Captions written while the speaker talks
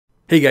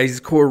Hey guys, it's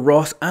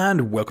coreross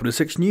and welcome to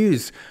 6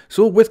 News.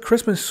 So with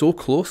Christmas so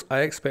close, I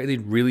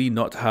expected really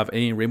not to have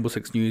any Rainbow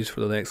Six news for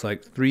the next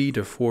 3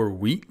 to 4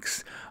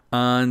 weeks.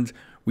 And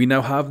we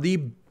now have the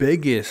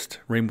biggest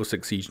Rainbow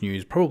Six Siege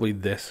news probably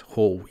this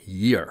whole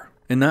year.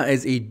 And that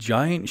is a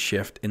giant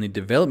shift in the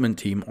development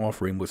team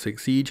of Rainbow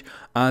Six Siege,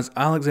 as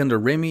Alexander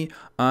Remy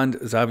and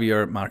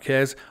Xavier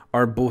Marquez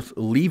are both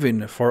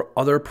leaving for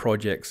other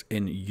projects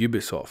in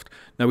Ubisoft.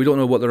 Now, we don't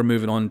know what they're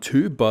moving on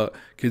to, but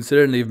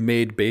considering they've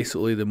made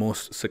basically the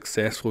most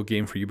successful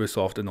game for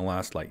Ubisoft in the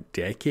last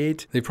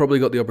decade, they've probably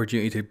got the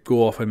opportunity to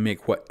go off and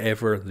make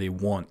whatever they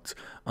want.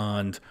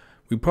 And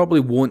we probably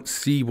won't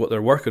see what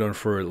they're working on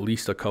for at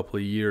least a couple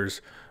of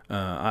years.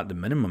 At the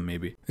minimum,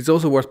 maybe. It's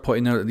also worth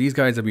pointing out that these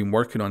guys have been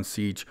working on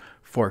Siege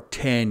for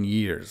 10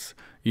 years.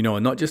 You know,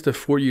 not just the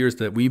 4 years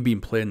that we've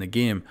been playing the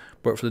game,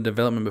 but for the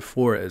development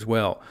before it as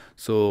well.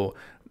 So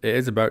it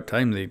is about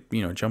time they,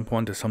 jump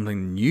onto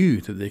something new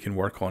that they can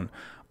work on.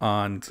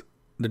 And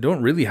they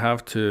don't really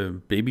have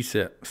to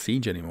babysit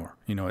Siege anymore.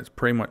 It's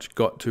pretty much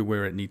got to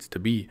where it needs to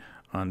be.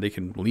 And they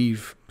can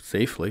leave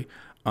safely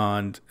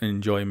and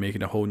enjoy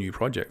making a whole new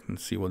project and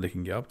see what they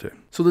can get up to.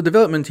 So the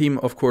development team,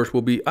 of course,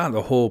 will be at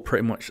the whole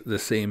pretty much the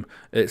same.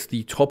 It's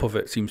the top of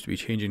it seems to be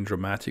changing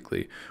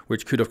dramatically,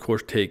 which could, of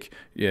course, take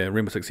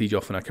Rainbow Six Siege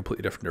off in a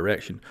completely different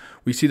direction.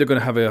 We see they're going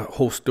to have a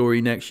whole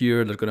story next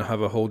year. They're going to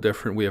have a whole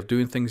different way of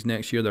doing things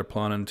next year. They're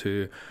planning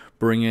to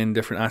bring in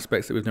different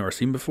aspects that we've never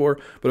seen before.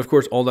 But of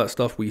course, all that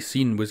stuff we've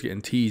seen was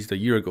getting teased a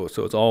year ago,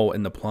 so it's all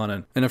in the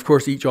planning. And of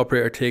course, each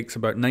operator takes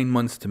about 9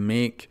 months to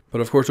make.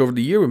 But of course, over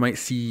the year, we might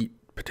see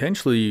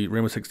potentially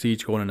Rainbow Six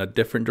Siege going in a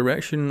different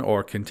direction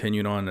or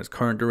continuing on in its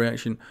current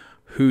direction.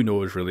 Who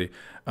knows, really.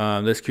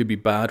 This could be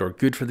bad or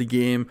good for the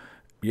game.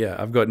 Yeah,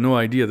 I've got no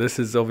idea. This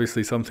is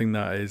obviously something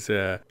that is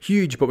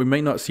huge, but we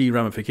might not see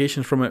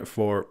ramifications from it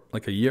for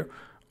a year.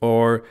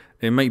 Or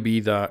it might be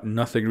that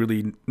nothing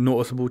really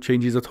noticeable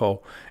changes at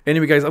all.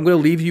 Anyway, guys, I'm going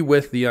to leave you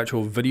with the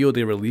actual video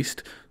they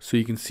released so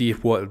you can see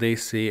what they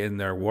say in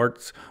their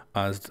words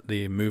as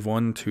they move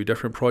on to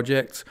different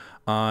projects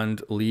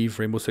and leave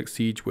Rainbow Six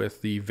Siege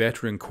with the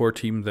veteran core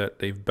team that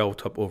they've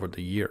built up over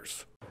the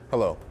years.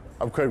 Hello,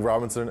 I'm Craig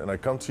Robinson, and I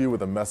come to you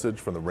with a message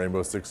from the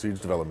Rainbow Six Siege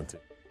development team.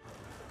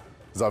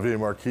 Xavier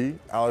Marquez,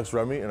 Alex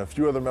Remy, and a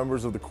few other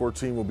members of the core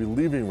team will be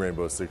leaving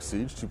Rainbow Six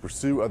Siege to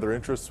pursue other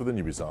interests within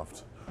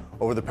Ubisoft.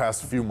 Over the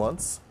past few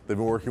months, they've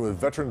been working with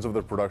veterans of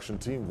their production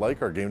team,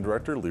 like our game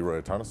director,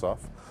 Leroy Atanesov,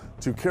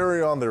 to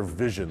carry on their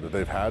vision that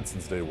they've had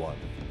since day one.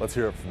 Let's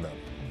hear it from them.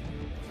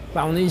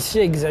 On est ici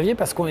avec Xavier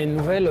parce qu'on a une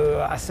nouvelle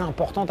assez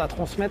importante à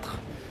transmettre.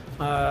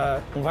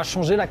 On va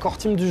changer la core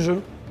team du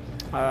jeu.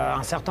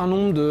 Un certain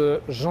nombre de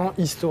gens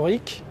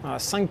historiques,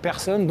 5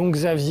 personnes, dont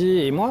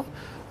Xavier et moi,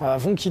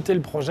 vont quitter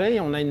le projet et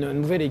on a une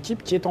nouvelle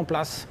équipe qui est en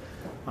place.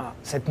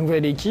 Cette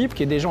nouvelle équipe,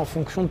 qui est déjà en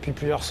fonction depuis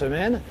plusieurs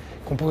semaines,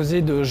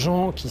 composée de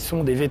gens qui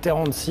sont des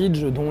vétérans de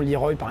Siege, dont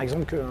Leroy par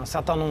exemple, qu'un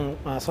certain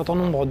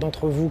nombre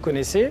d'entre vous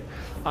connaissez,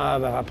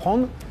 va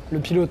prendre le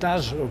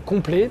pilotage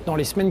complet dans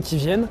les semaines qui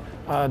viennent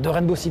de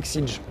Rainbow Six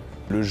Siege.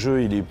 Le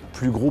jeu, il est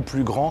plus gros,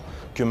 plus grand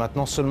que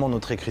maintenant seulement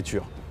notre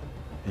écriture.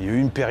 Il y a eu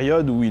une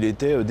période où il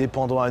était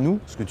dépendant à nous,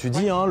 ce que tu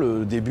dis,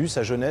 le début,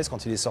 sa jeunesse,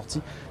 quand il est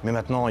sorti. Mais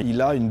maintenant,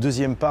 il a une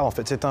deuxième part. En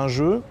fait, c'est un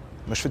jeu.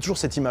 Moi, je fais toujours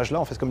cette image-là,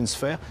 en fait, comme une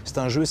sphère. C'est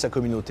un jeu et sa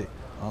communauté.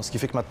 Ce qui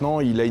fait que maintenant,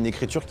 il a une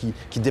écriture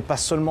qui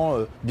dépasse seulement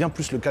bien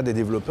plus le cas des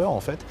développeurs,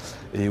 en fait.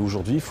 Et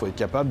aujourd'hui, il faut être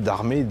capable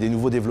d'armer des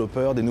nouveaux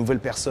développeurs, des nouvelles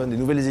personnes, des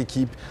nouvelles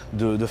équipes,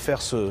 de faire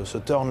ce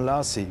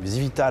turn-là. C'est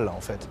vital,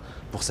 en fait,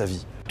 pour sa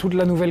vie. Toute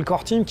la nouvelle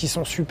core team qui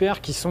sont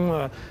super, qui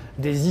sont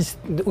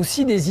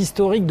aussi des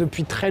historiques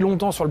depuis très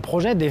longtemps sur le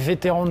projet, des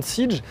vétérans de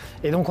Siege.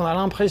 Et donc, on a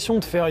l'impression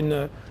de faire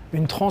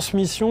une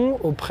transmission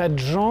auprès de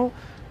gens.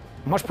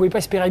 Moi, je ne pouvais pas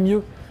espérer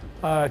mieux.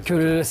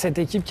 Que cette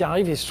équipe qui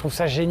arrive, et je trouve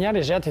ça génial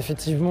et j'ai hâte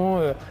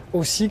effectivement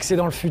aussi que c'est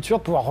dans le futur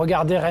de pouvoir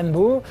regarder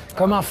Rainbow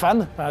comme un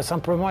fan,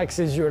 simplement avec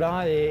ces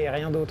yeux-là et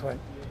rien d'autre. Ouais.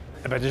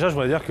 Déjà, je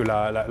voudrais dire que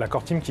la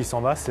core team qui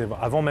s'en va, c'est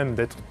avant même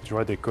d'être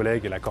des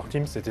collègues et la core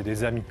team, c'était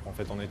des amis. En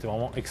fait, on était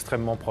vraiment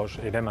extrêmement proches.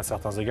 Et même à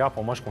certains égards,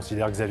 pour moi, je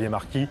considère Xavier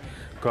Marquez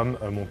comme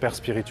mon père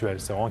spirituel.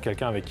 C'est vraiment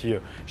quelqu'un avec qui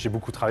j'ai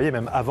beaucoup travaillé,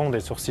 même avant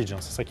d'être sur Siege.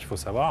 C'est ça qu'il faut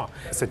savoir.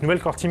 Cette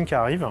nouvelle core team qui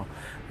arrive,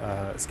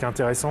 ce qui est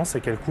intéressant,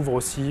 c'est qu'elle couvre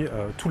aussi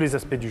tous les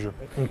aspects du jeu.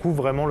 On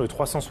couvre vraiment le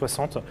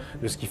 360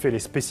 de ce qui fait les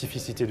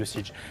spécificités de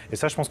Siege. Et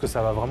ça, je pense que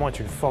ça va vraiment être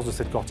une force de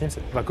cette core team.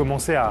 On va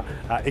commencer à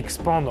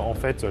expandre en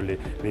fait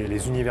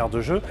les univers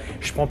de jeu.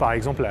 Je prends par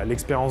exemple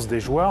l'expérience des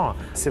joueurs.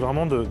 C'est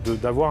vraiment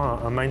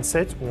d'avoir un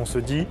mindset où on se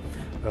dit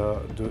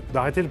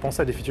d'arrêter de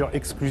penser à des features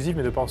exclusives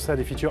mais de penser à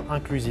des features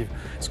inclusives.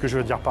 Ce que je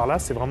veux dire par là,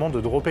 c'est vraiment de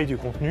dropper du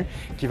contenu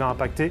qui va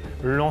impacter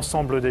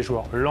l'ensemble des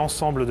joueurs,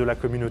 l'ensemble de la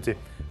communauté.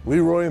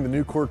 Leroy and the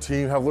new core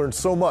team have learned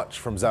so much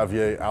from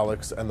Xavier,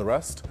 Alex, and the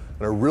rest,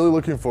 and are really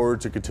looking forward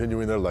to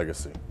continuing their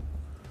legacy.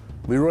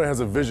 Leroy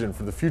has a vision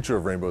for the future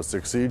of Rainbow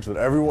Six Siege that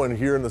everyone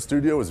here in the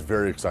studio is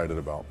very excited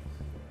about.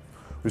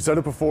 We've said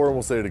it before and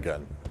we'll say it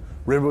again.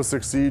 Rainbow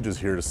Six Siege is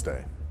here to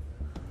stay.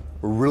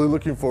 We're really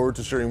looking forward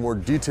to sharing more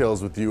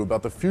details with you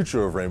about the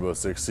future of Rainbow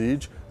Six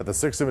Siege at the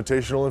Six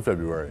Invitational in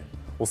February.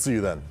 We'll see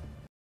you then.